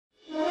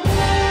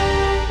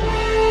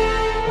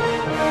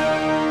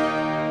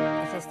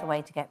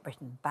way to get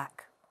Britain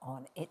back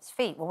on its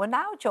feet. Well, we're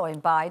now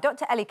joined by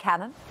Dr. Ellie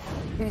Cannon,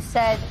 who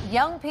said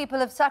young people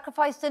have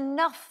sacrificed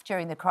enough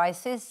during the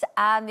crisis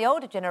and the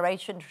older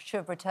generation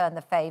should return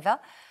the favour.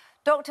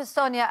 Dr.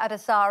 Sonia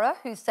Adesara,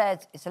 who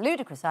said it's a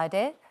ludicrous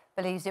idea,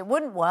 believes it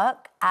wouldn't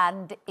work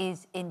and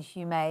is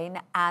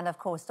inhumane. And, of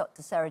course,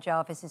 Dr. Sarah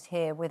Jarvis is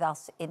here with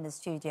us in the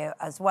studio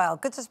as well.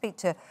 Good to speak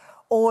to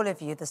all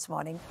of you this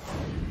morning.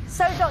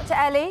 So, Dr.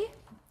 Ellie,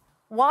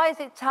 why is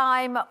it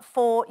time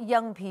for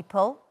young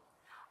people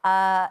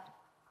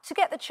to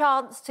get the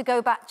chance to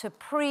go back to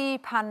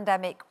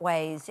pre-pandemic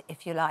ways,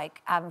 if you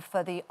like, and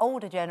for the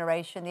older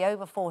generation, the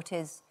over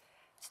 40s,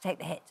 to take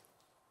the hit?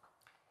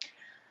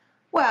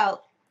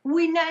 Well,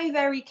 we know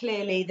very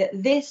clearly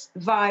that this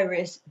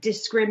virus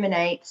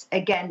discriminates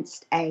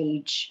against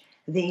age.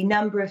 The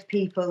number of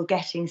people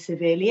getting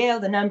severely ill,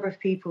 the number of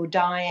people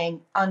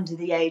dying under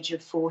the age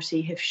of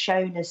 40 have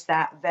shown us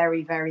that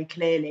very, very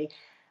clearly.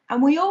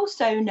 And we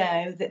also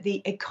know that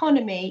the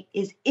economy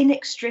is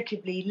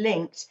inextricably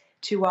linked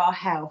to our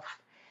health.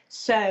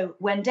 So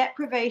when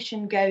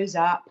deprivation goes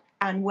up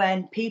and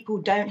when people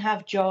don't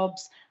have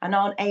jobs and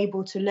aren't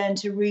able to learn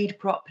to read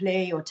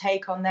properly or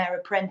take on their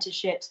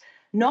apprenticeships,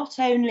 not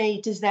only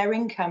does their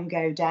income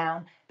go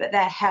down, but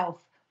their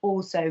health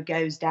also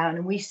goes down.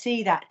 And we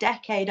see that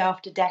decade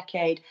after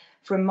decade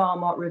from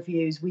Marmot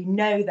reviews. We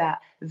know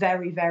that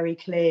very, very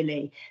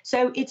clearly.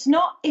 So it's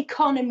not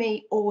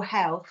economy or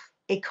health.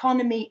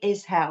 Economy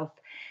is health.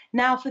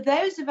 Now, for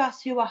those of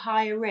us who are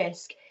higher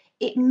risk,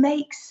 it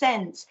makes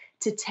sense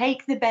to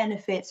take the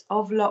benefits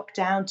of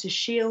lockdown, to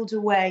shield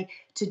away,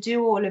 to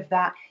do all of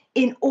that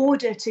in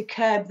order to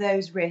curb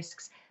those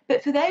risks.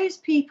 But for those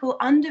people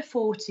under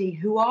 40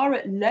 who are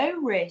at low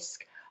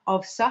risk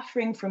of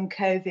suffering from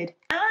COVID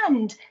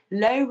and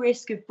low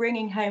risk of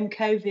bringing home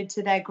COVID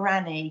to their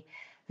granny,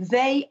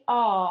 they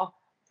are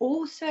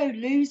also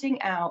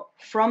losing out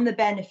from the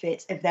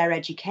benefits of their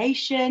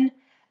education,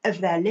 of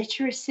their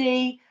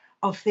literacy,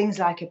 of things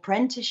like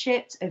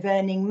apprenticeships, of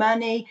earning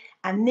money.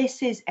 And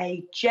this is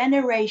a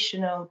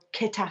generational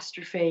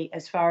catastrophe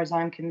as far as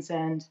I'm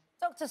concerned.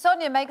 Dr.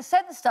 Sonia, makes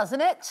sense,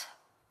 doesn't it?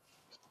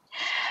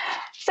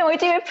 So I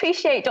do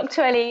appreciate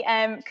Dr. Ellie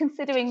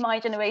considering my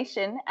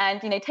generation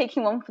and,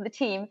 taking one for the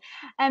team.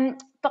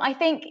 But I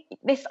think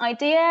this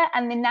idea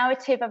and the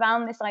narrative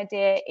around this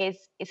idea is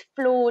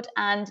flawed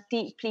and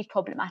deeply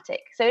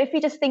problematic. So if we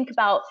just think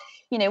about,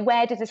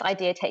 where does this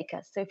idea take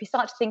us? So if we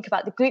start to think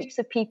about the groups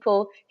of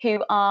people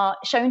who are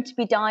shown to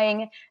be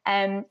dying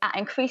at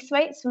increased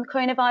rates from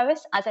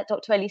coronavirus, as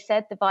Dr. Ellie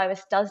said, the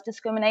virus does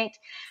discriminate.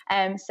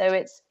 So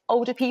it's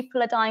older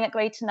people are dying at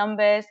greater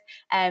numbers,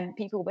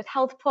 people with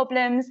health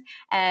problems,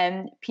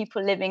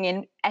 people living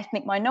in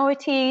ethnic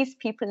minorities,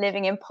 people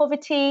living in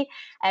poverty,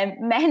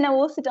 men are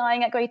also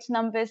dying at greater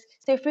numbers.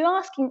 So if we're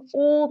asking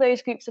all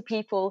those groups of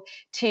people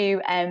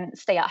to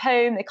stay at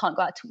home, they can't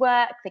go out to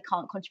work, they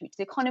can't contribute to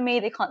the economy,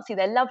 they can't see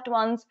their loved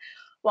ones,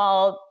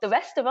 while the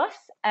rest of us,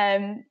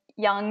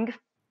 young,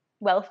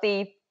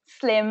 wealthy,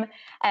 slim,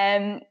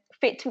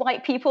 fit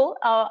white people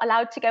are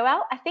allowed to go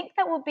out, I think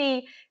that will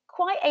be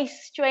quite a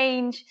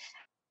strange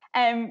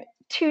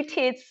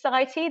two-tiered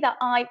society that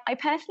I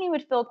personally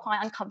would feel quite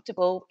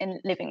uncomfortable in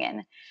living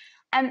in.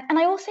 And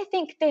I also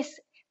think this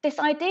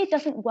idea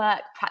doesn't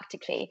work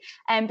practically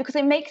because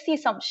it makes the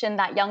assumption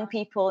that young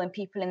people and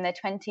people in their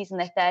 20s and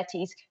their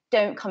 30s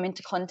don't come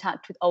into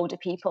contact with older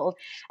people,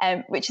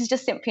 which is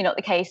just simply not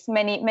the case.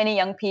 Many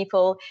young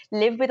people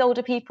live with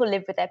older people,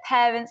 live with their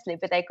parents, live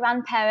with their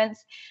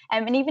grandparents.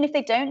 And even if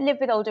they don't live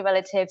with older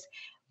relatives,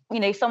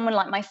 someone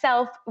like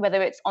myself,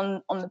 whether it's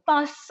on the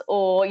bus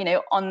or,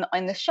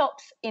 on the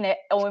shops,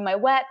 or in my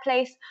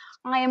workplace,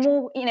 I am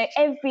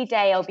every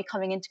day I'll be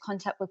coming into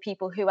contact with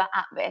people who are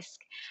at risk.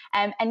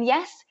 And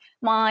yes,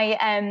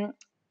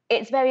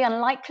 it's very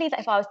unlikely that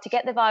if I was to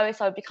get the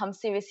virus, I would become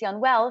seriously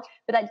unwell,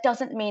 but that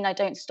doesn't mean I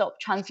don't stop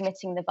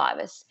transmitting the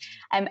virus.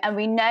 And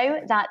we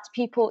know that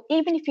people,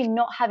 even if you're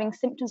not having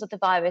symptoms of the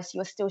virus,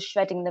 you're still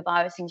shredding the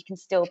virus and you can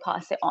still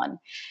pass it on.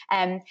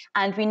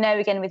 And we know,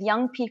 again, with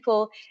young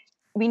people,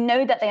 we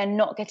know that they are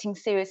not getting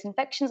serious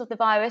infections of the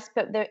virus,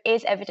 but there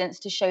is evidence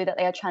to show that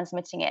they are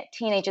transmitting it.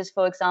 Teenagers,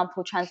 for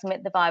example,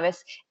 transmit the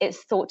virus.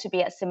 It's thought to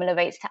be at similar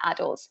rates to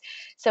adults.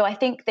 So I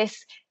think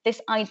this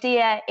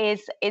idea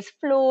is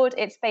flawed.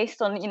 It's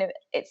based on,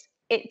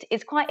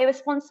 it's quite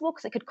irresponsible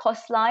because it could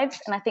cost lives.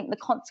 And I think the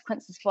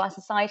consequences for our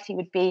society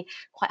would be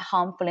quite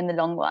harmful in the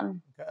long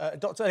run.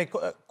 Dr. Ellie,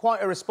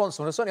 quite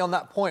irresponsible. And certainly on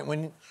that point,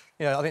 when,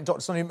 I think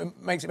Dr. Sonia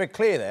makes it very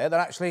clear there that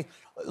actually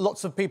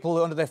lots of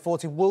people under their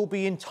 40 will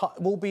be in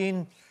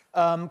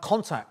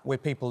contact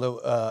with people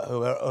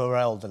who are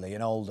elderly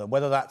and older,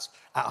 whether that's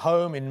at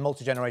home, in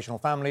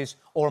multi-generational families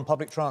or on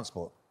public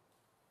transport.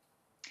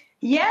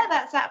 Yeah,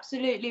 that's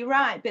absolutely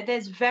right. But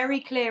there's very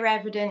clear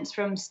evidence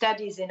from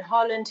studies in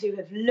Holland who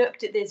have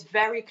looked at this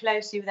very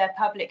closely with their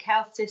public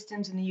health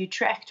systems and the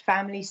Utrecht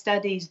family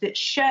studies that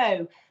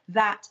show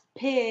that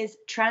peers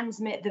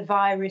transmit the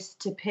virus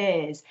to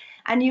peers.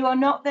 And you are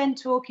not then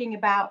talking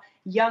about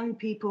young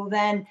people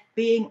then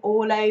being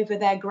all over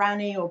their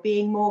granny or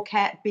being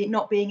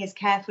not being as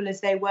careful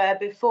as they were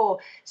before.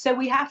 So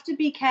we have to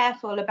be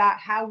careful about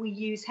how we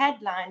use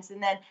headlines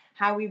and then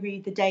how we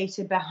read the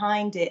data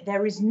behind it.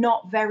 There is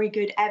not very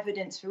good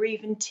evidence for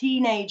even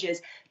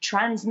teenagers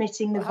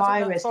transmitting the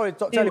virus. Sorry,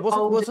 Dr. Ellie,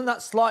 wasn't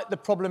that the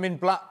problem in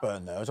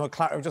Blackburn, though?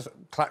 Just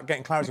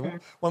getting clarity.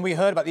 When we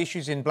heard about the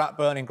issues in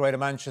Blackburn, in Greater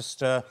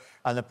Manchester,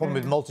 and the problem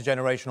with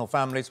multi-generational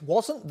families,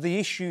 wasn't the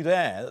issue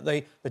there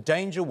that the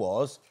danger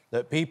was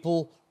that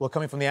people were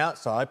coming from the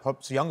outside,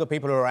 perhaps younger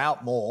people who are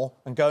out more,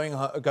 and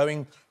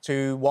going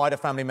to wider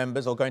family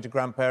members or going to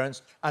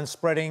grandparents and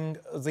spreading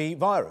the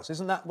virus?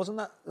 Wasn't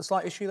that a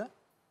slight issue there?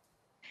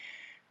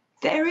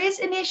 There is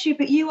an issue,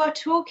 but you are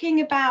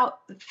talking about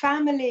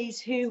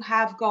families who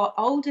have got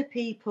older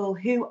people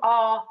who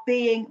are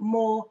being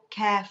more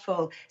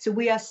careful. So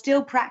we are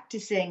still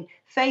practicing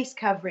face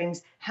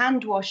coverings,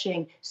 hand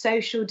washing,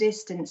 social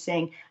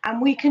distancing.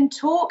 And we can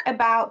talk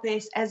about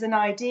this as an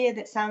idea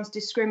that sounds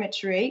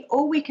discriminatory,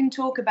 or we can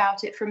talk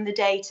about it from the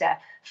data.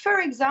 For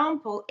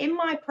example, in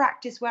my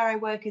practice where I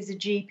work as a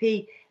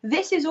GP,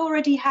 this is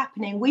already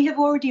happening. We have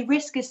already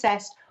risk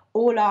assessed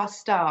all our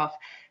staff.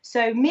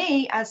 So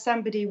me, as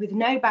somebody with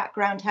no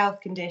background health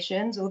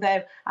conditions,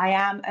 although I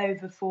am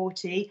over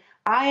 40,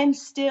 I am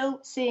still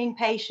seeing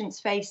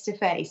patients face to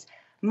face.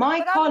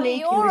 My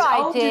colleague who is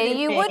older than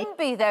me... You wouldn't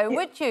be, though,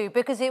 would you?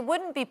 Because it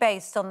wouldn't be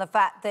based on the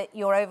fact that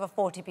you're over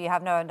 40 but you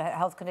have no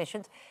health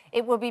conditions.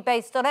 It would be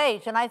based on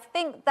age. And I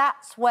think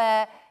that's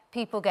where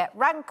people get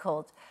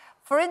rankled.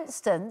 For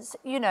instance,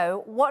 you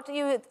know, what do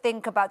you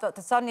think about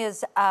Dr.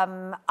 Sonia's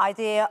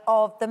idea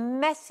of the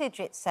message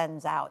it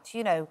sends out?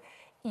 You know,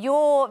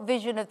 your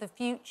vision of the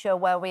future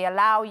where we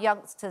allow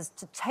youngsters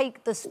to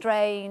take the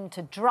strain,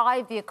 to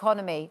drive the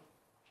economy.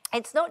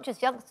 It's not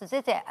just youngsters,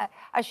 is it?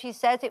 As she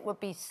says, it would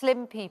be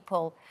slim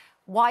people,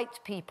 white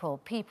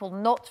people, people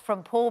not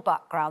from poor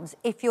backgrounds,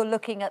 if you're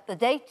looking at the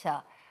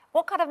data.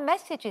 What kind of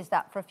message is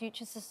that for a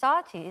future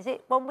society? Is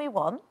it one we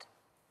want?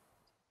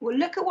 Well,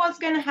 look at what's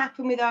going to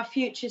happen with our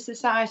future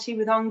society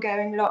with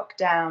ongoing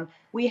lockdown.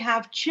 We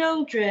have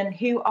children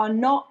who are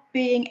not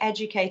being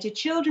educated,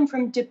 children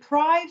from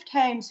deprived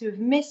homes who have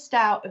missed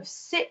out of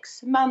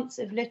 6 months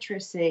of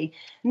literacy,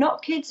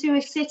 not kids who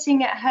are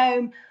sitting at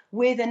home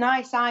with a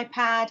nice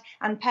iPad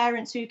and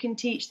parents who can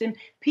teach them,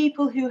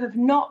 people who have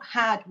not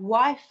had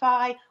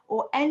Wi-Fi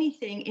or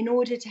anything in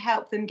order to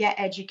help them get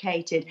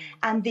educated.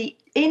 And the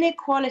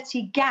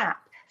inequality gap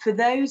for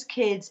those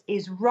kids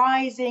is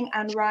rising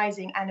and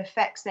rising and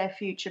affects their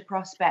future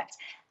prospects.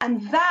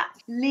 And that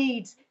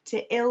leads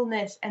to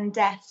illness and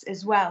deaths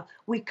as well.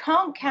 We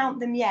can't count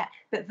them yet,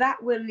 but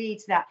that will lead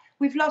to that.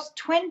 We've lost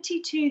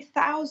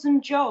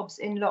 22,000 jobs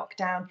in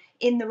lockdown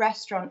in the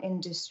restaurant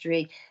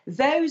industry.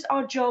 Those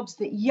are jobs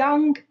that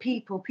young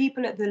people,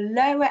 people at the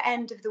lower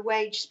end of the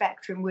wage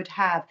spectrum would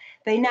have.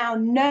 They now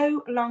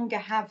no longer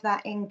have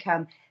that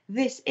income.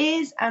 This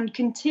is and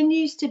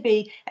continues to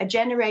be a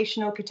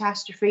generational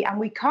catastrophe, and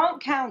we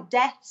can't count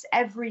deaths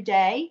every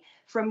day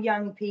from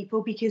young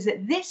people because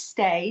at this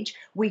stage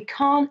we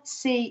can't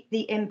see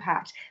the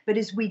impact. But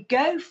as we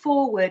go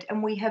forward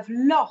and we have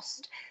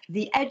lost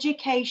the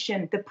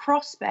education, the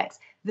prospects,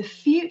 the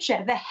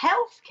future, the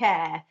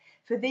healthcare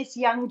for this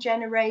young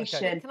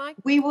generation,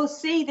 we will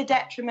see the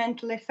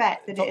detrimental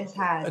effect that it has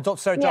had. Dr.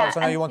 Sarah Giles,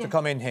 I know you want to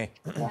come in here.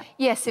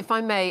 Yes, if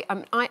I may.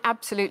 I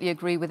absolutely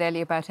agree with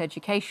Ellie about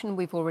education.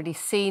 We've already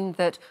seen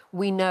that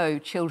we know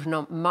children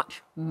are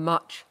much,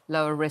 much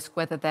lower risk,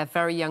 whether they're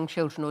very young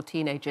children or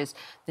teenagers.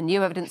 The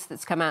new evidence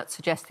that's come out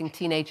suggesting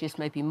teenagers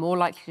may be more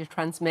likely to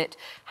transmit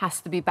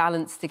has to be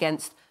balanced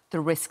against the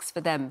risks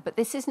for them. But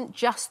this isn't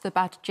just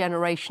about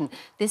generation.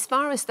 This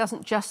virus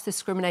doesn't just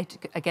discriminate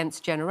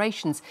against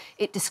generations,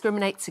 it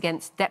discriminates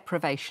against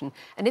deprivation.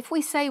 And if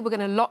we say we're going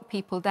to lock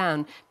people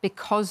down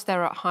because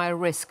they're at higher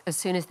risk as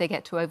soon as they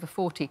get to over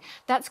 40,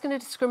 that's going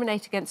to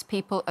discriminate against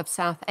people of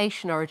South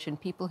Asian origin,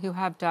 people who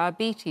have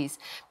diabetes,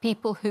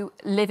 people who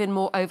live in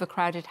more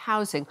overcrowded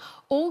housing,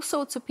 all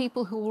sorts of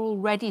people who are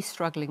already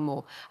struggling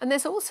more. And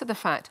there's also the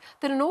fact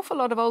that an awful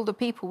lot of older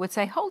people would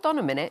say, hold on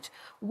a minute,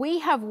 we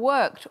have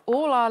worked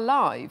all our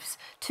lives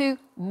to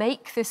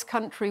make this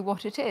country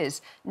what it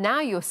is. Now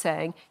you're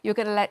saying you're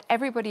going to let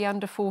everybody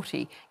under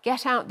 40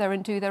 get out there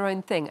and do their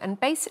own thing. And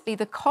basically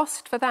the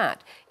cost for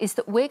that is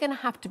that we're going to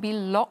have to be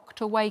locked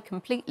away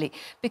completely.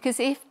 Because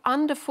if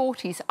under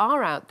 40s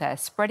are out there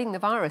spreading the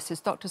virus, as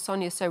Dr.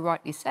 Sonia so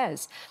rightly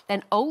says,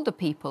 then older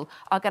people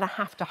are going to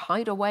have to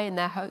hide away in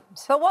their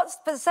homes.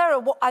 But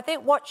Sarah, I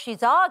think what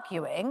she's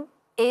arguing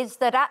is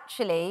that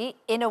actually,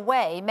 in a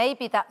way,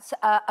 maybe that's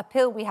a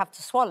pill we have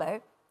to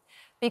swallow.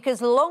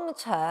 Because long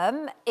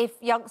term, if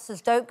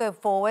youngsters don't go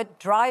forward,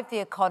 drive the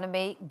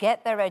economy,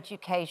 get their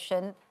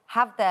education,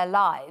 have their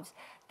lives,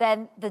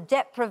 then the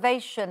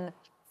deprivation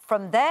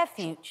from their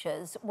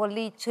futures will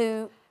lead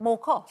to more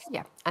cost.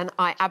 Yeah, and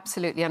I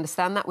absolutely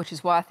understand that, which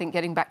is why I think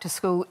getting back to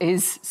school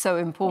is so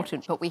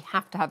important. But we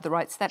have to have the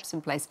right steps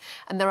in place.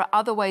 And there are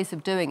other ways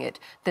of doing it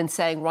than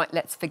saying, right,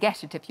 let's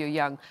forget it if you're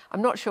young.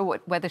 I'm not sure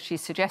whether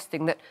she's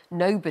suggesting that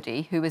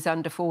nobody who is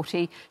under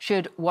 40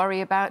 should worry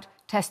about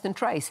test and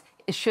trace.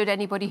 Should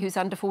anybody who's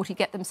under 40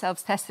 get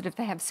themselves tested if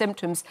they have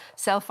symptoms,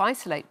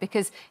 self-isolate?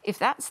 Because if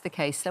that's the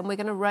case, then we're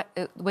going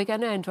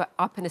to end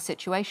up in a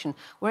situation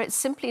where it's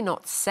simply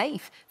not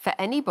safe for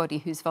anybody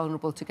who's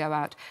vulnerable to go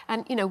out.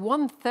 And, you know,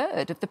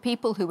 1/3 of the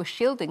people who are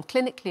shielding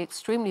clinically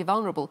extremely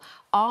vulnerable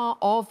are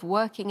of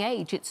working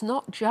age. It's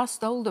not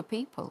just older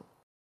people.